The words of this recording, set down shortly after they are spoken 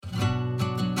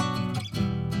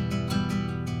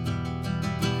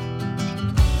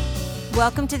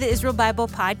Welcome to the Israel Bible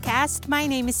Podcast. My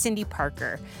name is Cindy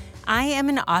Parker. I am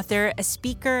an author, a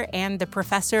speaker, and the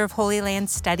professor of Holy Land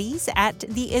Studies at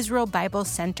the Israel Bible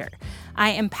Center.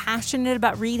 I am passionate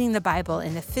about reading the Bible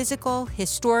in the physical,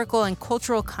 historical, and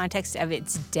cultural context of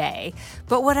its day.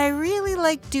 But what I really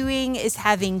like doing is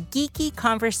having geeky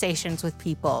conversations with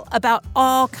people about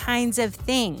all kinds of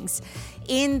things.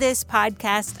 In this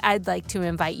podcast, I'd like to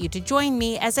invite you to join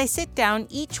me as I sit down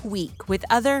each week with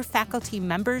other faculty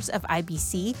members of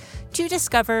IBC to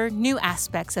discover new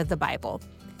aspects of the Bible.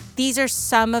 These are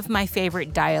some of my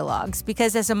favorite dialogues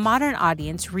because as a modern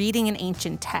audience reading an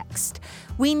ancient text,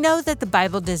 we know that the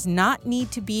Bible does not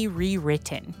need to be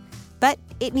rewritten, but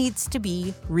it needs to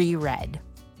be reread.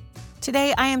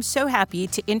 Today, I am so happy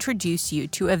to introduce you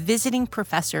to a visiting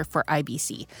professor for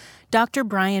IBC. Dr.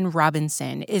 Brian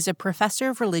Robinson is a professor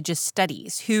of religious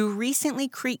studies who recently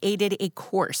created a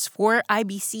course for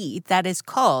IBC that is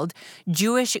called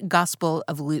Jewish Gospel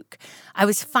of Luke. I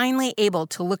was finally able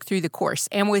to look through the course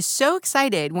and was so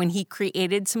excited when he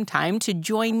created some time to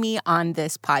join me on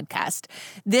this podcast.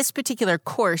 This particular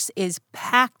course is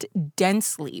packed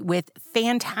densely with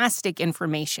fantastic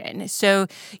information, so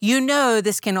you know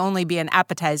this can only be an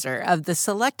appetizer of the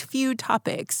select few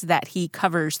topics that he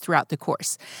covers throughout the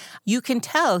course. You can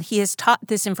tell he has taught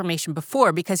this information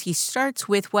before because he starts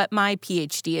with what my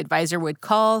PhD advisor would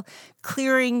call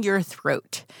clearing your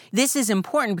throat. This is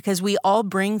important because we all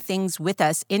bring things with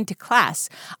us into class.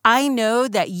 I know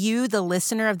that you, the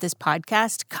listener of this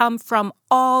podcast, come from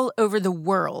all over the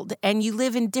world and you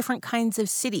live in different kinds of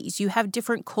cities. You have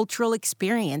different cultural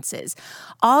experiences.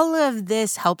 All of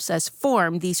this helps us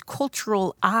form these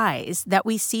cultural eyes that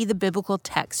we see the biblical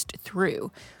text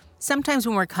through. Sometimes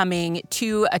when we're coming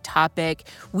to a topic,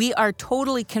 we are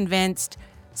totally convinced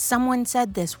someone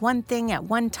said this one thing at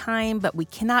one time, but we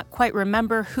cannot quite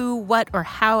remember who, what, or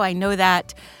how. I know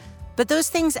that. But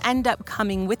those things end up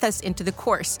coming with us into the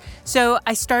course. So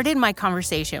I started my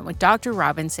conversation with Dr.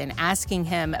 Robinson asking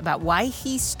him about why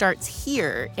he starts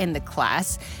here in the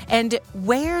class and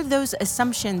where those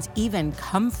assumptions even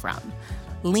come from.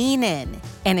 Lean in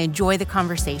and enjoy the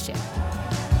conversation.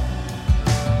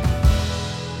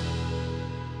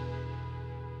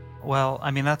 Well,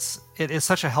 I mean, it is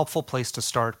such a helpful place to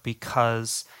start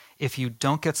because if you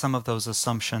don't get some of those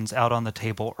assumptions out on the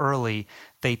table early,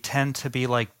 they tend to be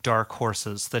like dark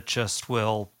horses that just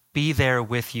will be there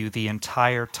with you the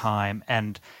entire time,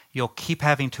 and you'll keep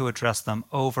having to address them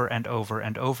over and over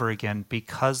and over again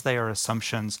because they are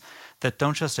assumptions that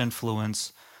don't just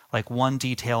influence like one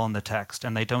detail in the text,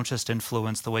 and they don't just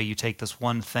influence the way you take this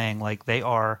one thing. Like they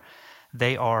are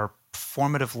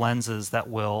formative lenses that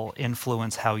will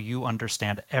influence how you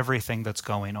understand everything that's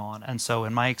going on. And so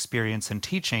in my experience in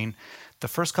teaching, the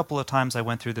first couple of times I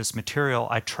went through this material,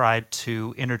 I tried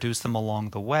to introduce them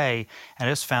along the way, and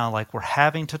I just found like we're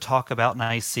having to talk about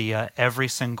Nicaea every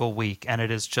single week, and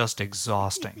it is just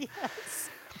exhausting. Yes.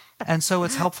 And so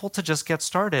it's helpful to just get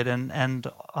started, and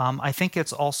I think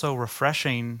it's also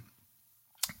refreshing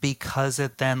because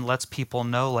it then lets people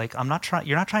know, like, you're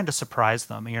not trying to surprise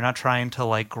them. You're not trying to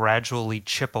like gradually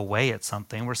chip away at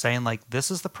something. We're saying like, this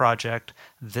is the project.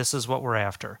 This is what we're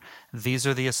after. These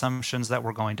are the assumptions that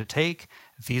we're going to take.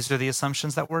 These are the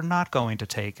assumptions that we're not going to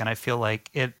take. And I feel like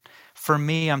for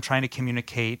me, I'm trying to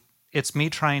communicate. It's me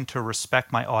trying to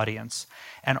respect my audience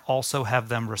and also have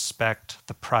them respect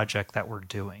the project that we're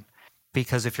doing.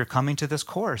 Because if you're coming to this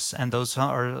course and those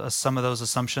are some of those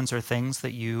assumptions are things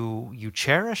that you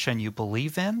cherish and you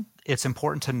believe in, it's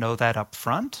important to know that up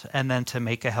front and then to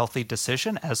make a healthy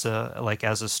decision as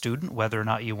a student whether or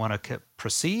not you want to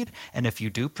proceed. And if you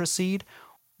do proceed,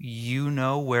 you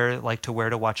know where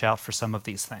to watch out for some of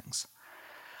these things.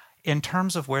 In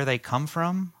terms of where they come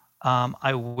from,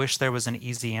 I wish there was an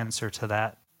easy answer to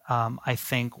that. I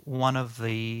think one of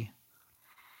the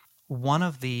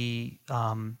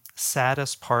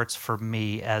saddest parts for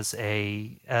me as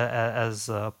a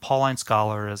Pauline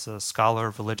scholar, as a scholar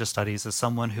of religious studies, as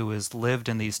someone who has lived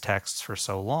in these texts for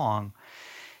so long,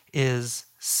 is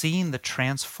seeing the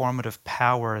transformative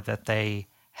power that they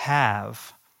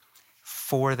have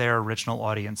for their original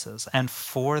audiences and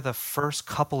for the first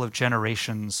couple of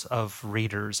generations of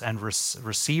readers and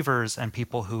receivers and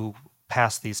people who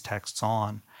pass these texts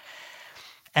on.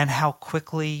 And how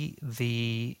quickly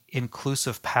the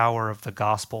inclusive power of the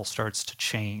gospel starts to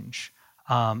change,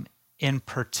 in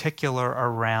particular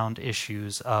around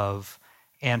issues of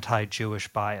anti-Jewish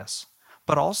bias,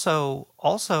 but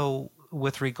also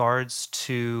with regards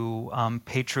to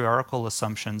patriarchal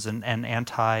assumptions and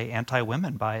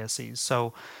anti-women biases.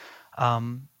 So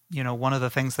one of the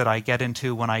things that I get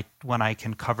into when I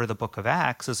can cover the book of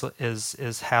Acts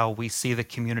is how we see the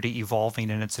community evolving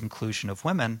in its inclusion of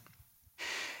women,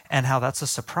 and how that's a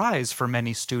surprise for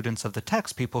many students of the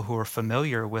text, people who are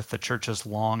familiar with the church's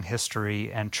long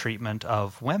history and treatment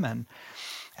of women.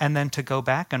 And then to go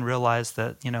back and realize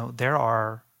that, there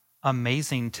are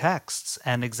amazing texts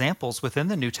and examples within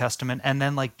the New Testament, and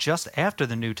then like just after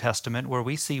the New Testament, where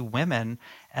we see women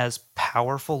as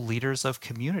powerful leaders of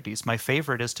communities. My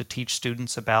favorite is to teach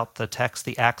students about the text,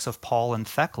 the Acts of Paul and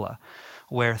Thecla,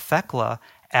 where Thecla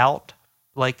outpauls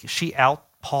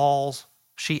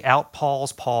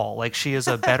Paul. Like, she is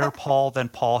a better Paul than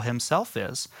Paul himself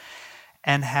is.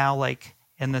 And how, like,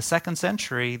 in the second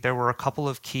century, there were a couple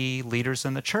of key leaders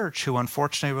in the church who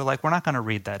unfortunately were like, we're not going to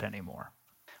read that anymore,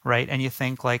 right? And you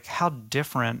think, like, how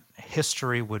different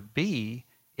history would be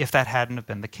if that hadn't have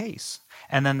been the case.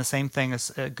 And then the same thing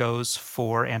goes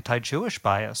for anti-Jewish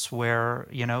bias, where,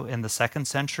 in the second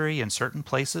century, in certain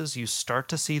places, you start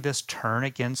to see this turn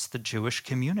against the Jewish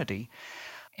community.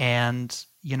 And,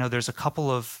 there's a couple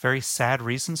of very sad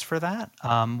reasons for that.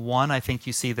 One, I think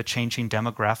you see the changing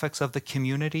demographics of the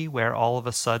community, where all of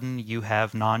a sudden you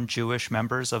have non-Jewish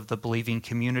members of the believing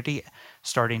community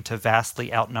starting to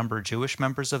vastly outnumber Jewish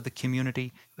members of the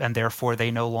community, and therefore they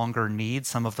no longer need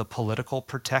some of the political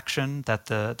protection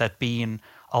that being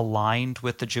aligned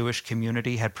with the Jewish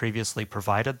community had previously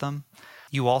provided them.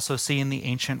 You also see in the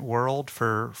ancient world,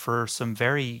 for some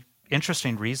very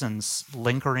interesting reasons,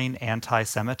 lingering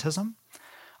anti-Semitism.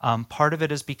 Part of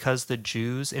it is because the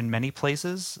Jews in many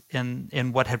places in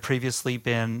what had previously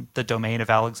been the domain of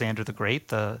Alexander the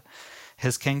Great,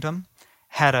 his kingdom,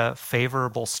 had a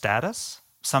favorable status,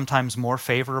 sometimes more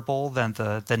favorable than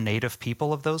the native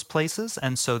people of those places.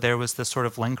 And so there was this sort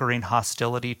of lingering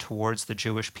hostility towards the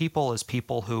Jewish people as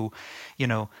people who,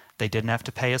 they didn't have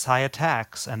to pay as high a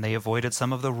tax, and they avoided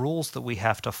some of the rules that we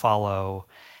have to follow.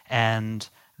 And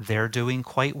they're doing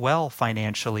quite well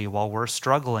financially while we're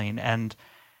struggling. And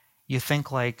you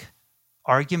think, like,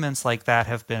 arguments like that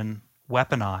have been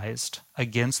weaponized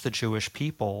against the Jewish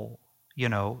people,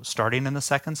 starting in the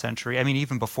second century. I mean,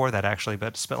 even before that, actually,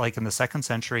 but like in the second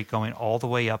century, going all the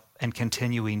way up and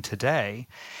continuing today.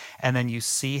 And then you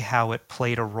see how it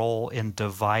played a role in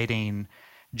dividing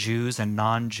Jews and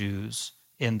non-Jews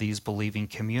in these believing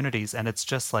communities. And it's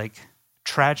just like,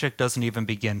 tragic doesn't even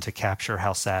begin to capture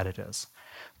how sad it is.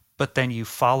 But then you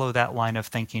follow that line of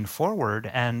thinking forward,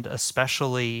 and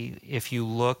especially if you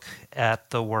look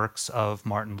at the works of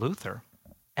Martin Luther,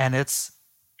 and it's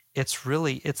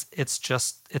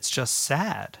just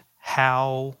sad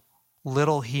how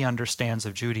little he understands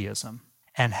of Judaism,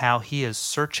 and how he is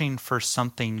searching for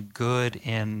something good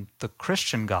in the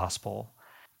Christian gospel.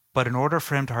 But in order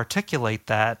for him to articulate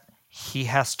that, he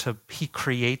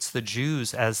creates the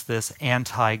Jews as this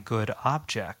anti-good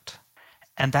object.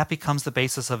 And that becomes the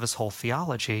basis of his whole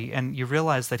theology. And you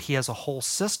realize that he has a whole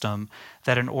system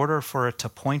that, in order for it to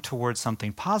point towards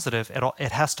something positive,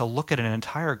 it has to look at an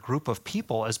entire group of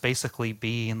people as basically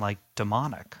being like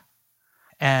demonic.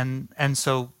 And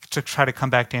so, to try to come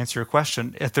back to answer your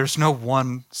question, if there's no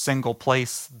one single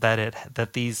place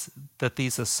that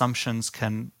these assumptions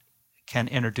can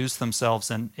introduce themselves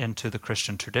into the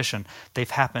Christian tradition. They've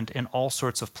happened in all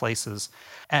sorts of places.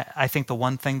 I think the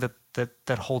one thing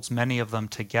that holds many of them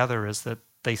together is that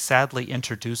they sadly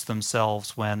introduce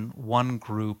themselves when one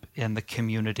group in the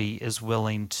community is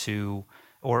willing to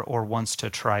or wants to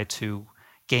try to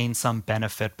gain some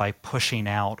benefit by pushing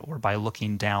out or by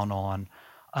looking down on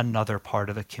another part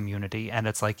of the community. And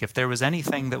it's like, if there was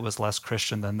anything that was less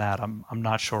Christian than that, I'm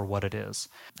not sure what it is.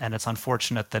 And it's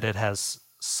unfortunate that it has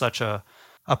such a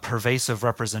pervasive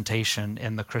representation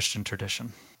in the Christian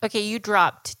tradition. Okay, you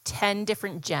dropped 10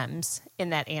 different gems in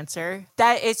that answer.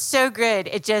 That is so good.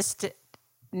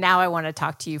 Now I want to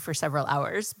talk to you for several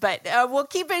hours, but we'll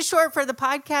keep it short for the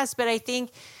podcast. But I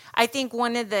think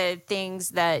one of the things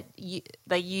that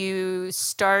you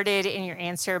started in your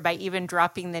answer by even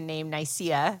dropping the name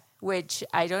Nicaea, which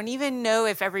I don't even know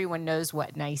if everyone knows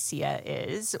what Nicaea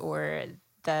is, or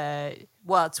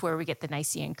it's where we get the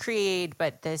Nicene Creed,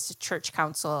 but this church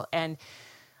council. And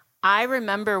I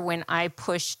remember when I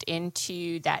pushed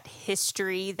into that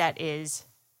history that is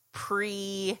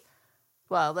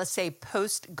let's say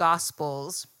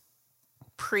post-Gospels,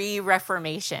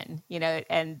 pre-Reformation,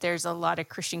 and there's a lot of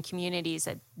Christian communities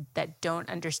that don't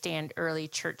understand early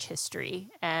church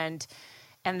history and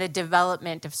the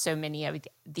development of so many of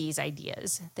these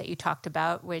ideas that you talked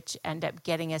about, which end up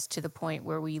getting us to the point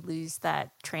where we lose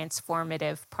that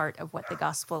transformative part of what the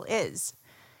gospel is,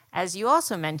 as you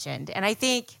also mentioned. And I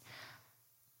think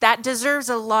that deserves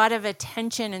a lot of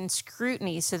attention and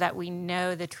scrutiny so that we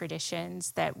know the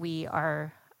traditions that we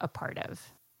are a part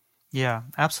of. Yeah,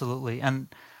 absolutely. And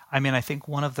I mean, I think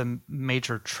one of the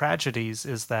major tragedies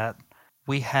is that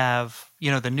we have,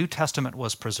 the New Testament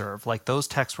was preserved. Like those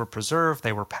texts were preserved,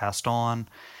 they were passed on,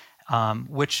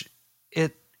 which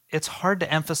it's hard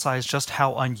to emphasize just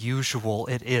how unusual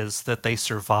it is that they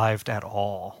survived at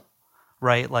all,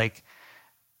 right? Like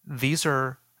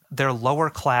they're lower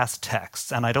class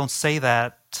texts, and I don't say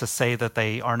that to say that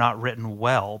they are not written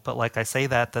well, but like I say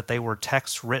that they were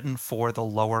texts written for the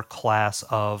lower class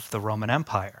of the Roman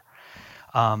Empire.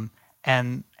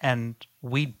 And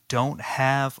we don't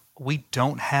have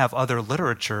other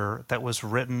literature that was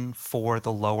written for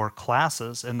the lower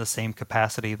classes in the same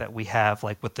capacity that we have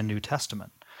like with the New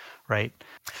Testament, right?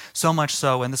 So much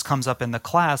so, and this comes up in the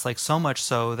class, like so much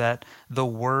so that the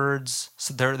words,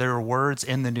 there are words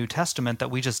in the New Testament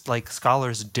that we just, like,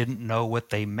 scholars didn't know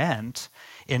what they meant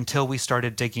until we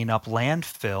started digging up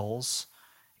landfills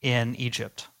in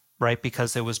Egypt, right?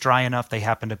 Because it was dry enough, they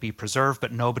happened to be preserved,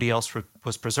 but nobody else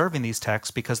was preserving these texts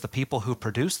because the people who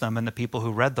produced them and the people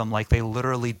who read them, like, they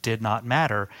literally did not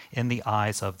matter in the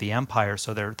eyes of the empire,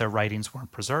 so their writings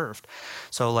weren't preserved.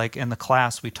 So, like, in the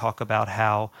class, we talk about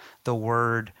how the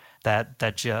word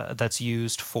that's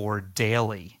used for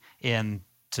daily in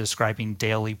describing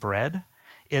daily bread,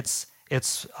 it's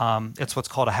what's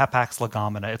called a hapax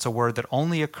legomena. It's a word that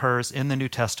only occurs in the New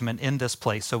Testament in this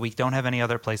place, so we don't have any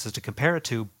other places to compare it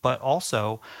to. But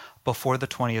also, before the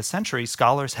 20th century,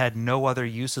 scholars had no other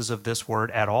uses of this word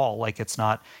at all. Like it's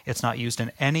not used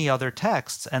in any other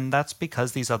texts, and that's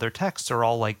because these other texts are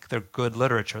all like, they're good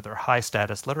literature, they're high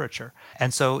status literature.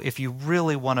 And so if you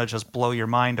really want to just blow your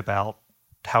mind about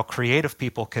how creative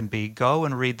people can be, go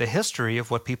and read the history of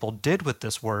what people did with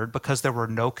this word, because there were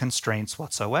no constraints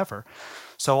whatsoever.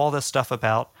 So all this stuff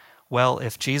about, well,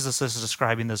 if Jesus is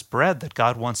describing this bread that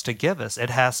God wants to give us,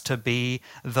 it has to be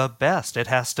the best. It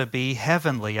has to be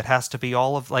heavenly. It has to be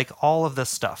all of this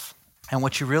stuff. And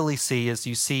what you really see is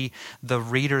you see the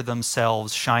reader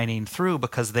themselves shining through,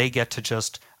 because they get to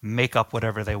just make up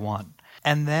whatever they want.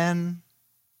 And then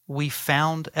we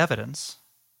found evidence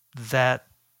that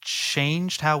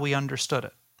changed how we understood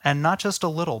it. And not just a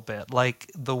little bit. Like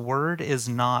the word is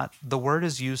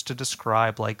used to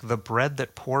describe like the bread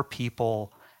that poor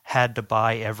people had to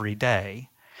buy every day,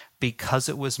 because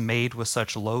it was made with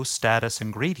such low status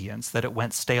ingredients that it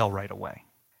went stale right away.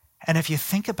 And if you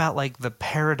think about like the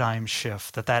paradigm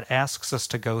shift that asks us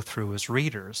to go through as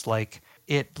readers, like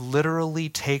it literally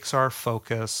takes our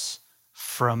focus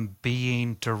from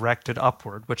being directed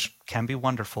upward, which can be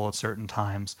wonderful at certain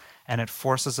times, and it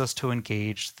forces us to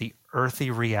engage the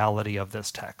earthy reality of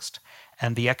this text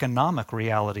and the economic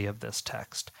reality of this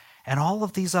text and all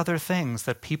of these other things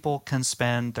that people can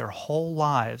spend their whole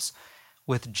lives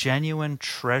with genuine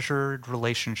treasured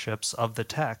relationships of the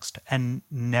text and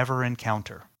never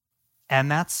encounter. And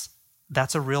that's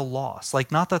a real loss.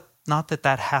 Like not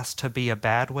that has to be a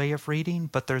bad way of reading,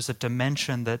 but there's a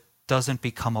dimension that doesn't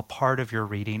become a part of your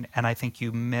reading, and I think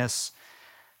you miss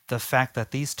the fact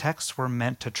that these texts were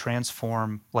meant to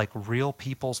transform like real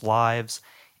people's lives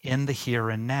in the here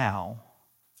and now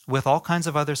with all kinds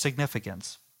of other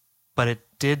significance. But it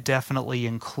did definitely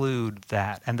include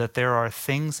that, and that there are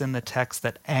things in the text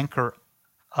that anchor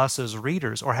us as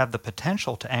readers, or have the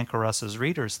potential to anchor us as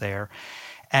readers there.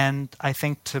 And I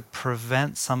think to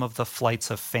prevent some of the flights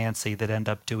of fancy that end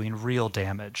up doing real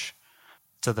damage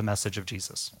to the message of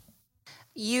Jesus.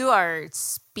 You are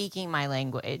speaking my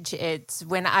language. It's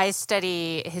when I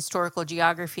study historical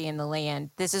geography in the land,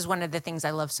 this is one of the things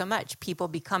I love so much. People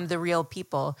become the real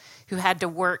people who had to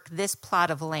work this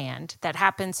plot of land that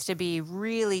happens to be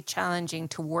really challenging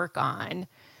to work on.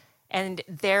 And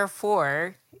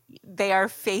therefore, they are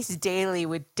faced daily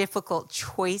with difficult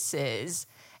choices.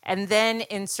 And then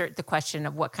insert the question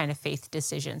of what kind of faith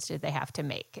decisions did they have to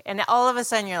make. And all of a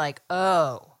sudden you're like,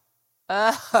 oh,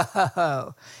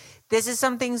 this is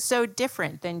something so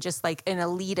different than just like an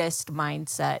elitist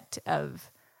mindset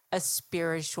of a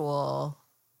spiritual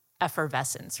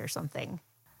effervescence or something.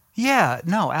 Yeah,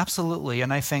 no, absolutely.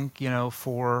 And I think,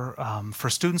 for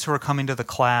students who are coming to the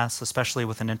class, especially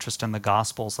with an interest in the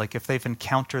Gospels, like if they've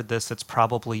encountered this, it's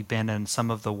probably been in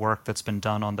some of the work that's been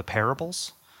done on the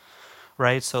parables,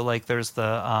 right? So like there's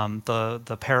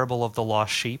the parable of the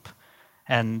lost sheep.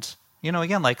 And,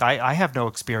 again, like I have no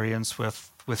experience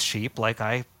with sheep. Like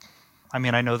I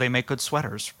know they make good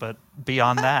sweaters, but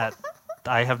beyond that,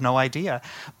 I have no idea.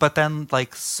 But then,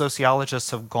 like,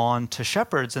 sociologists have gone to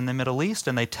shepherds in the Middle East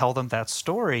and they tell them that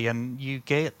story, and you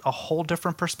get a whole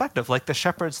different perspective. Like, the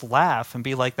shepherds laugh and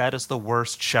be like, that is the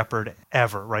worst shepherd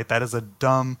ever, right? That is a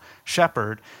dumb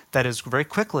shepherd that is very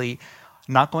quickly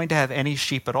not going to have any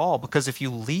sheep at all, because if you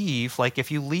leave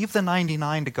the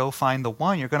 99 to go find the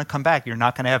one, you're going to come back. You're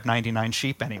not going to have 99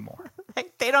 sheep anymore.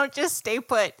 Like, they don't just stay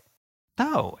put.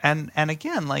 No. And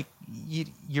again, like,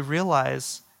 you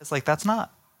realize it's like, that's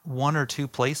not one or two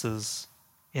places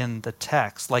in the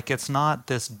text. Like, it's not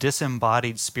this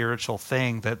disembodied spiritual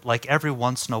thing that, like, every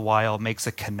once in a while makes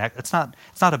a connect. It's not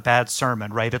a bad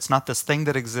sermon, right? It's not this thing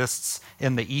that exists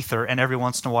in the ether and every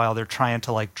once in a while they're trying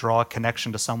to, like, draw a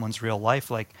connection to someone's real life.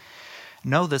 Like,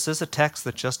 no, this is a text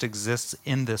that just exists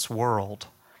in this world.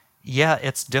 Yeah,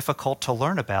 it's difficult to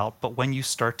learn about, but when you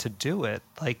start to do it,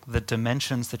 like, the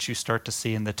dimensions that you start to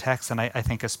see in the text, and I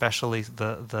think especially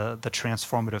the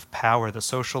transformative power, the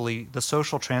social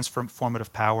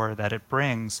transformative power that it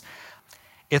brings,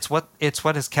 it's what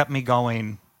has kept me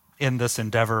going in this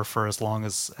endeavor for as long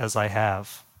as I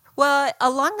have. Well,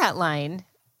 along that line,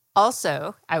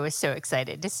 also, I was so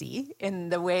excited to see in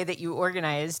the way that you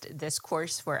organized this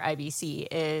course for IBC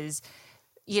is,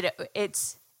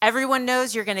 it's everyone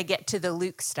knows you're going to get to the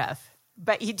Luke stuff,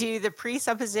 but you do the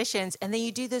presuppositions, and then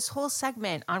you do this whole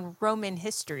segment on Roman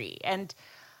history. And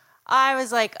I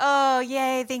was like, oh,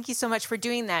 yay, thank you so much for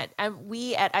doing that.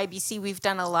 We at IBC, we've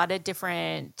done a lot of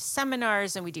different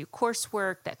seminars, and we do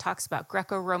coursework that talks about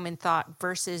Greco-Roman thought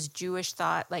versus Jewish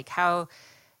thought, like how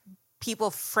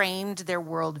people framed their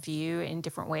worldview in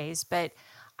different ways. But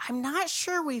I'm not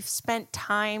sure we've spent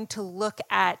time to look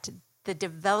at the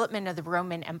development of the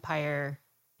Roman Empire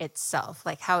itself,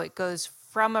 like how it goes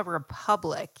from a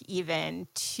republic even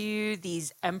to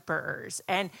these emperors.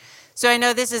 And so I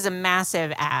know this is a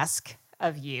massive ask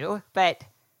of you, but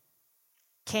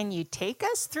can you take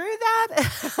us through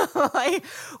that? Like,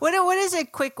 what is a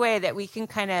quick way that we can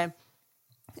kind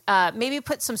of maybe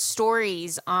put some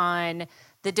stories on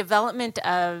the development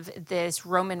of this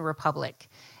Roman Republic?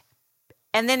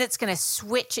 And then it's going to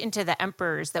switch into the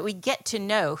emperors that we get to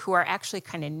know, who are actually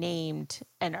kind of named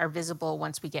and are visible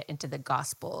once we get into the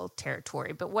gospel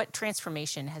territory. But what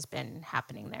transformation has been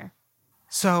happening there?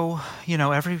 So,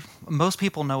 most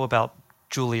people know about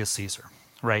Julius Caesar,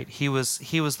 right? He was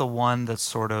the one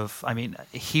that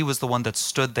he was the one that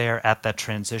stood there at that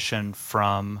transition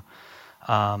from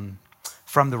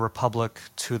the Republic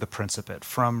to the Principate,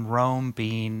 from Rome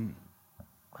being,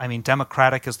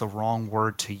 democratic is the wrong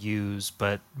word to use,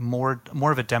 but more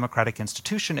of a democratic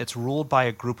institution. It's ruled by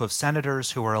a group of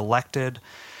senators who are elected.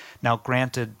 Now,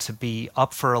 granted, to be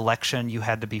up for election, you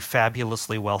had to be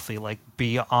fabulously wealthy, like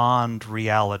beyond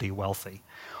reality wealthy,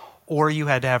 or you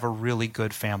had to have a really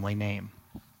good family name.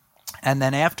 And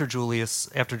then after Julius,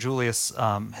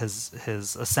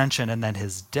 his ascension and then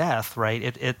his death, right?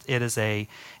 It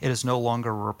is no longer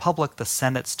a republic. The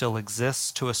Senate still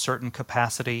exists to a certain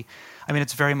capacity.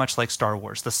 It's very much like Star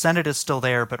Wars. The Senate is still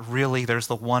there, but really there's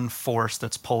the one force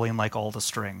that's pulling, like, all the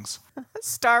strings.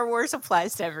 Star Wars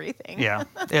applies to everything. Yeah,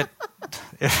 it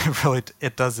really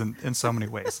does in so many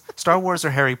ways. Star Wars or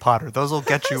Harry Potter, those will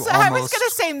get you almost. I was going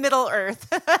to say Middle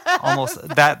Earth. Almost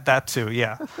that too,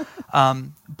 yeah.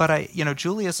 But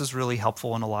Julius is really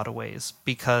helpful in a lot of ways,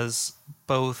 because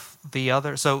both the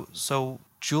other so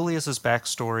Julius's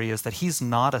backstory is that he's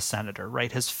not a senator,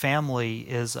 right? His family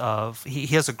is he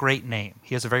has a great name.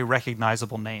 He has a very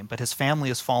recognizable name, but his family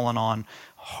has fallen on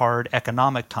hard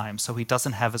economic times, so he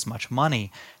doesn't have as much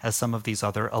money as some of these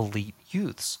other elite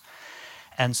youths.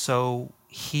 And so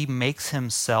he makes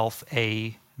himself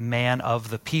a man of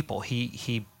the people.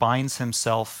 He binds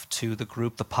himself to the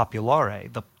group, the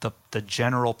populare, the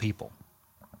general people.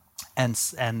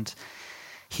 And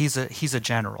he's a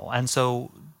general. And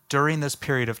so during this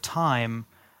period of time,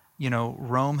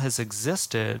 Rome has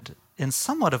existed in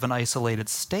somewhat of an isolated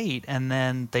state, and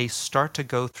then they start to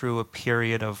go through a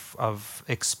period of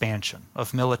expansion,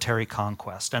 of military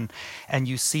conquest. And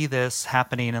you see this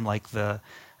happening in, like, the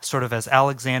sort of as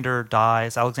Alexander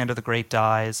the Great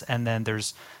dies, and then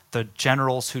there's the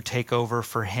generals who take over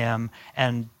for him,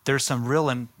 and there's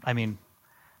some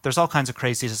there's all kinds of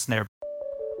craziness in there.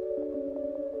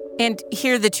 And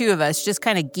here the two of us just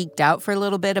kind of geeked out for a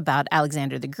little bit about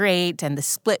Alexander the Great and the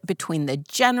split between the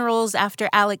generals after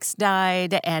Alex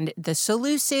died and the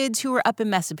Seleucids who were up in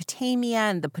Mesopotamia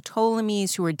and the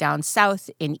Ptolemies who were down south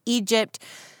in Egypt.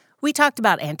 We talked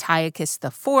about Antiochus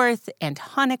IV and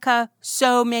Hanukkah,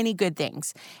 so many good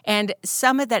things. And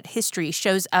some of that history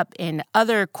shows up in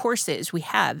other courses we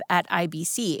have at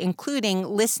IBC, including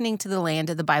Listening to the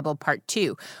Land of the Bible Part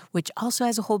 2, which also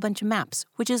has a whole bunch of maps,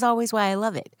 which is always why I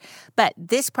love it. But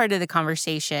this part of the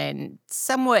conversation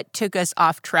somewhat took us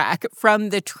off track from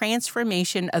the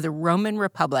transformation of the Roman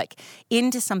Republic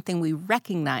into something we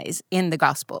recognize in the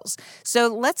Gospels. So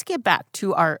let's get back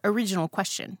to our original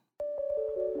question.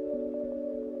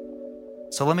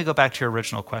 So let me go back to your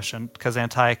original question, because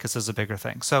Antiochus is a bigger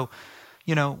thing. So,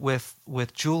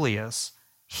 with Julius,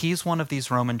 he's one of these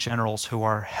Roman generals who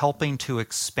are helping to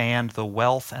expand the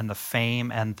wealth and the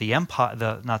fame and the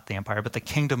empire, not the empire, but the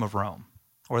kingdom of Rome,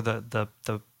 or the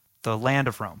land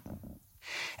of Rome.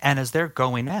 And as they're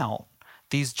going out,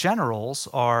 these generals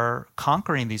are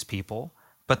conquering these people,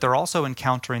 but they're also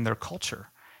encountering their culture.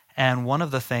 And one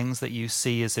of the things that you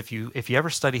see is if you ever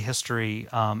study history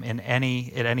at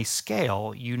any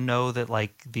scale, you know that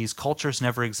like these cultures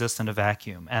never exist in a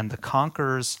vacuum, and the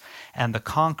conquerors and the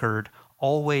conquered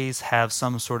always have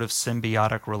some sort of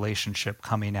symbiotic relationship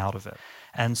coming out of it.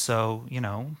 And so,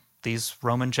 these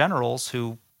Roman generals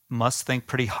who must think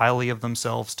pretty highly of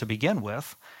themselves to begin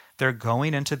with, they're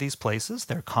going into these places,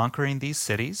 they're conquering these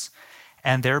cities,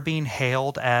 and they're being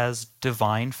hailed as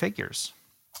divine figures.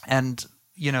 And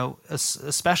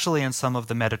especially in some of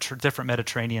the different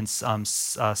Mediterranean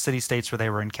city-states where they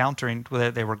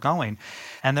were going.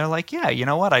 And they're like, yeah, you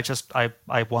know what?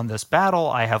 I won this battle.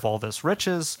 I have all this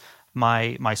riches.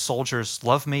 My soldiers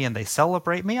love me and they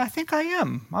celebrate me. I think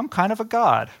I'm kind of a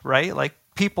god, right? Like,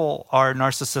 people are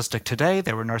narcissistic today.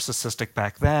 They were narcissistic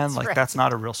back then. Like, that's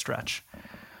not a real stretch.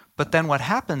 But then what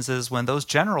happens is when those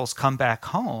generals come back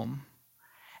home,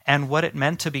 and what it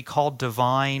meant to be called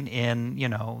divine in,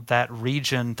 that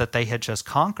region that they had just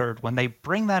conquered, when they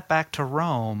bring that back to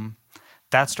Rome,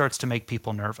 that starts to make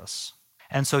people nervous.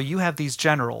 And so you have these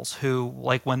generals who,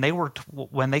 like, when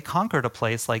they conquered a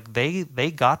place, like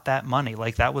they got that money,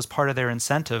 like that was part of their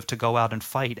incentive to go out and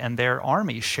fight, and their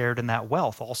army shared in that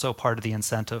wealth, also part of the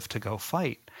incentive to go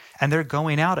fight. And they're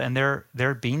going out and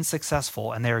they're being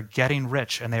successful, and they're getting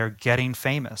rich, and they're getting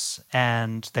famous,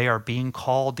 and they are being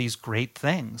called these great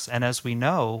things. And as we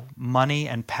know, money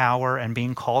and power and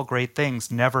being called great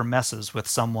things never messes with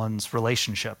someone's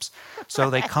relationships. So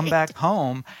they come back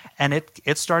home, and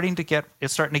it's starting to get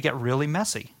really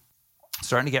messy.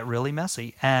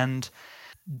 And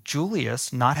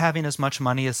Julius, not having as much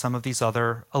money as some of these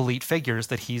other elite figures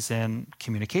that he's in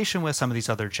communication with, some of these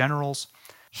other generals,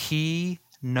 he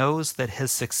knows that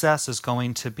his success is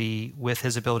going to be with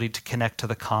his ability to connect to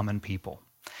the common people.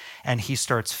 And he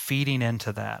starts feeding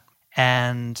into that.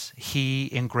 And he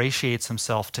ingratiates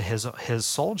himself to his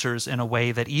soldiers in a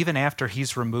way that even after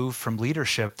he's removed from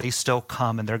leadership, they still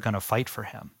come and they're going to fight for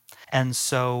him. And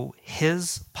so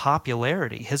his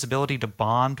popularity, his ability to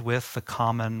bond with the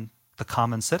common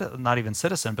citizen, not even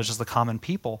citizen, but just the common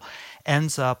people,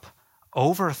 ends up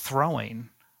overthrowing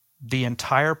the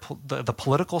entire the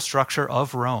political structure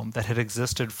of Rome that had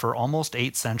existed for almost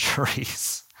 8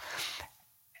 centuries.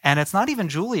 And it's not even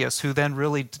Julius who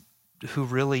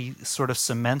really sort of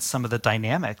cements some of the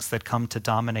dynamics that come to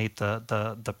dominate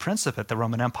the Principate, the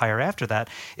Roman Empire after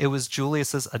that. It was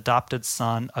Julius's adopted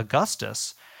son,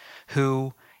 Augustus,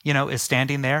 who, is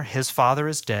standing there. His father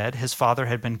is dead. His father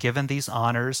had been given these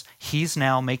honors. He's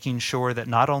now making sure that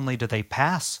not only do they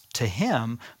pass to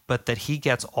him, but that he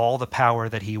gets all the power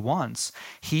that he wants.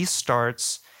 He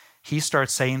starts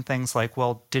saying things like,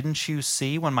 well, didn't you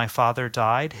see when my father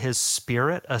died, his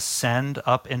spirit ascend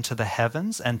up into the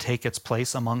heavens and take its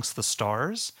place amongst the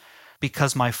stars?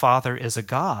 Because my father is a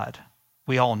god.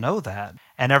 We all know that.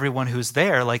 And everyone who's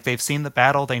there, like, they've seen the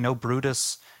battle, they know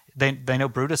Brutus, they know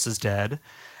Brutus is dead,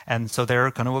 and so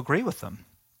they're going to agree with them.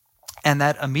 And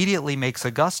that immediately makes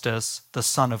Augustus the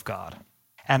son of God.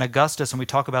 And Augustus, and we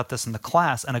talk about this in the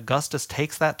class, and Augustus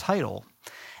takes that title,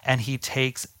 and he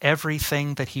takes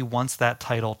everything that he wants that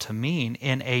title to mean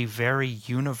in a very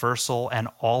universal and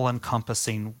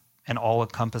all-encompassing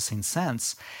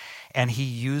sense, and he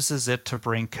uses it to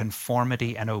bring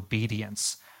conformity and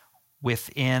obedience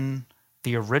within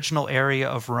the original area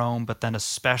of Rome, but then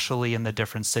especially in the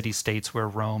different city-states where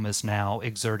Rome is now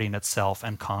exerting itself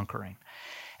and conquering.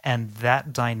 And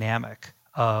that dynamic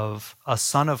of a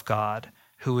son of God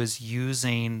who is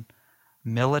using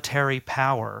military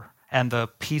power and the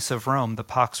peace of Rome, the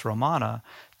Pax Romana,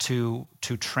 to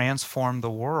transform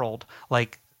the world,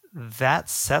 like,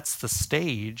 that sets the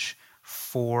stage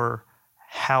for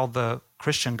how the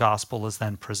Christian gospel is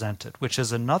then presented, which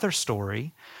is another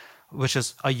story which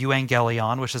is a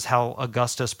euangelion, which is how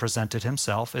Augustus presented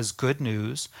himself, is good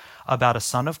news about a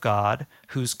son of God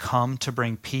who's come to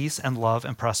bring peace and love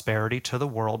and prosperity to the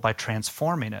world by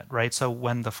transforming it, right? So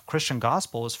when the Christian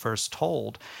gospel is first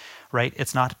told, right,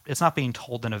 it's not being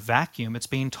told in a vacuum. It's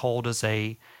being told as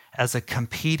a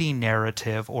competing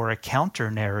narrative or a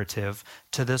counter narrative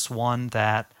to this one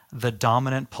that the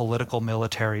dominant political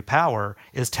military power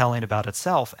is telling about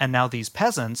itself. And now these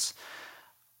peasants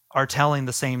are telling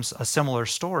a similar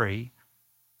story,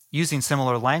 using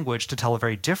similar language to tell a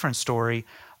very different story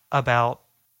about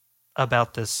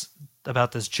this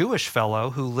Jewish fellow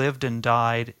who lived and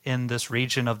died in this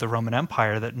region of the Roman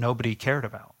Empire that nobody cared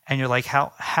about. And you're like,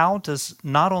 how does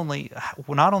not only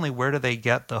where do they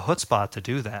get the chutzpah to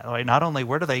do that? Like, not only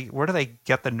where do they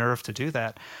get the nerve to do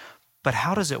that, but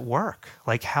how does it work?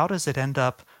 Like, how does it end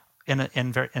up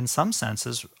in some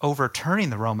senses overturning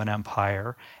the Roman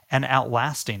Empire and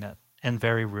outlasting it in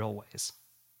very real ways?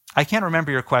 I can't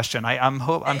remember your question. I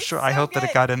hope that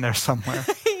it got in there somewhere.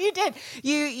 You did.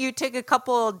 You took a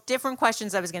couple different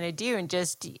questions I was going to do and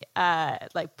just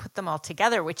put them all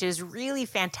together, which is really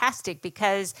fantastic,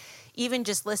 because even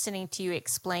just listening to you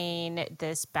explain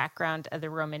this background of the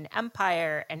Roman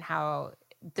Empire and how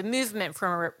the movement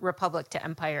from republic to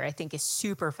empire, I think, is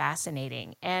super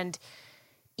fascinating. And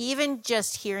even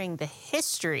just hearing the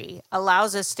history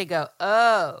allows us to go,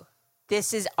 oh,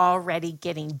 this is already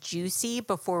getting juicy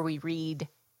before we read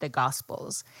the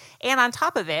Gospels. And on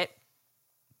top of it,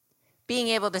 being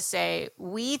able to say,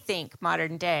 we think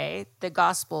modern day, the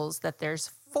Gospels, that there's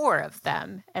 4 of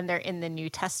them and they're in the New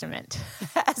Testament,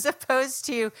 as opposed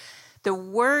to the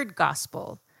word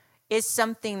gospel is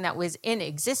something that was in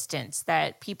existence,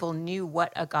 that people knew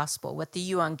what a gospel, what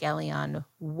the euangelion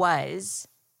was,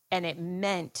 and it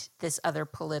meant this other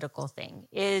political thing.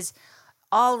 Is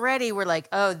already we're like,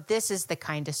 oh, this is the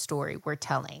kind of story we're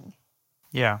telling.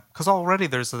 Yeah, because already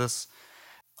there's this,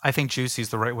 I think juicy is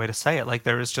the right way to say it. Like,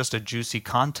 there is just a juicy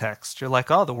context. You're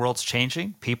like, oh, the world's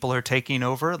changing. People are taking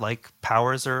over. Like,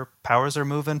 powers are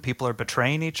moving. People are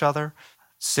betraying each other.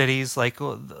 Cities, like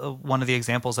one of the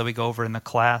examples that we go over in the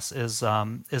class is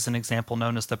an example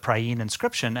known as the Priene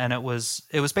inscription, and it was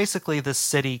basically this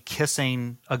city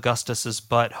kissing Augustus's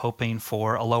butt, hoping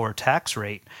for a lower tax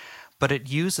rate. But it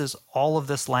uses all of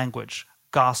this language: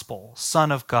 gospel,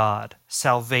 Son of God,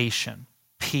 salvation,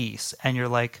 peace, and you're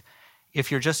like,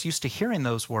 if you're just used to hearing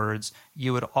those words,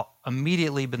 you would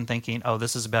immediately been thinking, oh,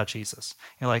 this is about Jesus.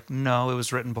 You're like, no, it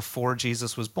was written before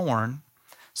Jesus was born.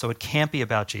 So it can't be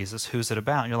about Jesus. Who's it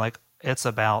about? And you're like, it's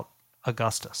about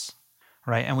Augustus,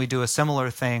 right? And we do a similar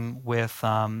thing with,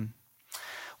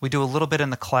 we do a little bit in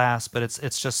the class, but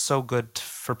it's just so good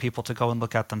for people to go and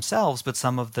look at themselves. But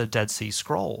some of the Dead Sea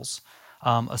Scrolls,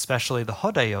 especially the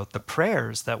Hodayot, the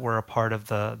prayers that were a part of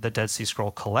the Dead Sea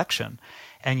Scroll collection,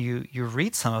 and you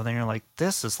read some of them, and you're like,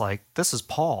 this is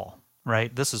Paul.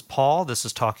 Right? This is Paul. This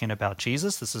is talking about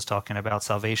Jesus. This is talking about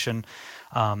salvation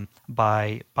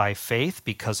by faith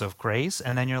because of grace.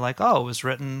 And then you're like, oh, it was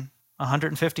written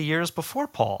 150 years before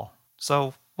Paul.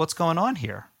 So what's going on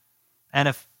here? And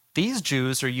if these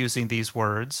Jews are using these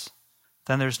words,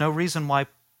 then there's no reason why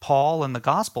Paul and the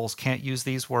Gospels can't use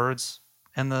these words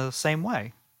in the same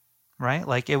way, right?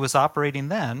 Like, it was operating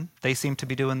then. They seem to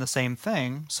be doing the same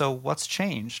thing. So what's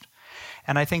changed?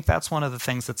 And I think that's one of the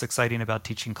things that's exciting about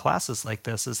teaching classes like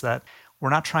this, is that we're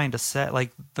not trying to set,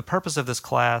 like, the purpose of this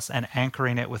class and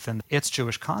anchoring it within its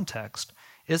Jewish context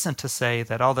isn't to say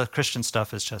that all the Christian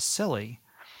stuff is just silly,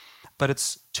 but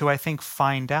it's to, I think,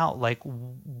 find out, like,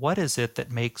 what is it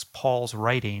that makes Paul's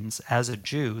writings as a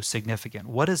Jew significant?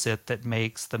 What is it that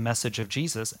makes the message of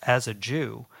Jesus as a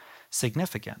Jew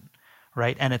significant,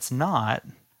 right? And it's not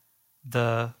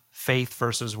the faith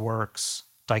versus works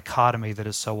dichotomy that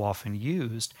is so often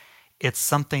used. It's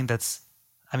something that's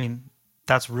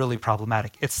really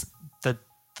problematic. It's the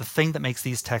thing that makes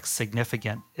these texts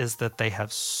significant is that they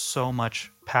have so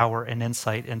much power and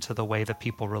insight into the way that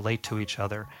people relate to each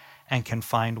other and can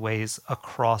find ways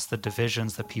across the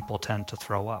divisions that people tend to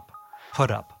throw up.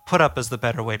 Put up is the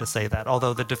better way to say that,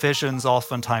 although the divisions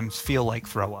oftentimes feel like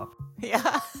throw up.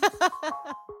 Yeah.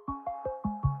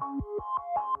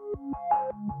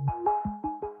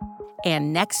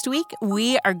 And next week,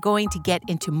 we are going to get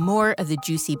into more of the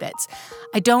juicy bits.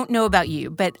 I don't know about you,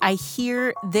 but I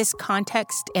hear this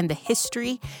context and the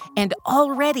history, and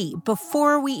already,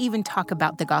 before we even talk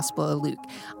about the Gospel of Luke,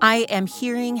 I am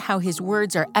hearing how his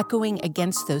words are echoing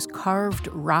against those carved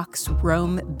rocks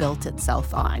Rome built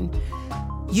itself on.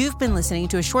 You've been listening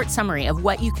to a short summary of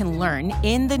what you can learn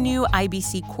in the new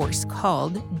IBC course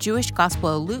called Jewish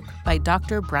Gospel of Luke by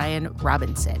Dr. Brian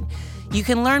Robinson. You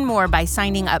can learn more by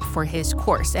signing up for his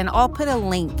course, and I'll put a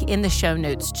link in the show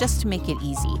notes just to make it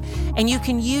easy. And you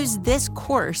can use this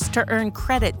course to earn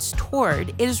credits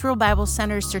toward Israel Bible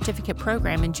Center's certificate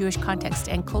program in Jewish context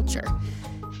and culture.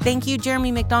 Thank you,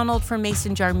 Jeremy McDonald from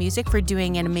Mason Jar Music, for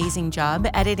doing an amazing job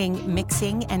editing,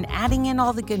 mixing, and adding in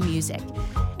all the good music.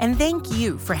 And thank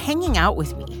you for hanging out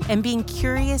with me and being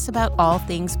curious about all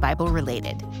things Bible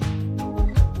related.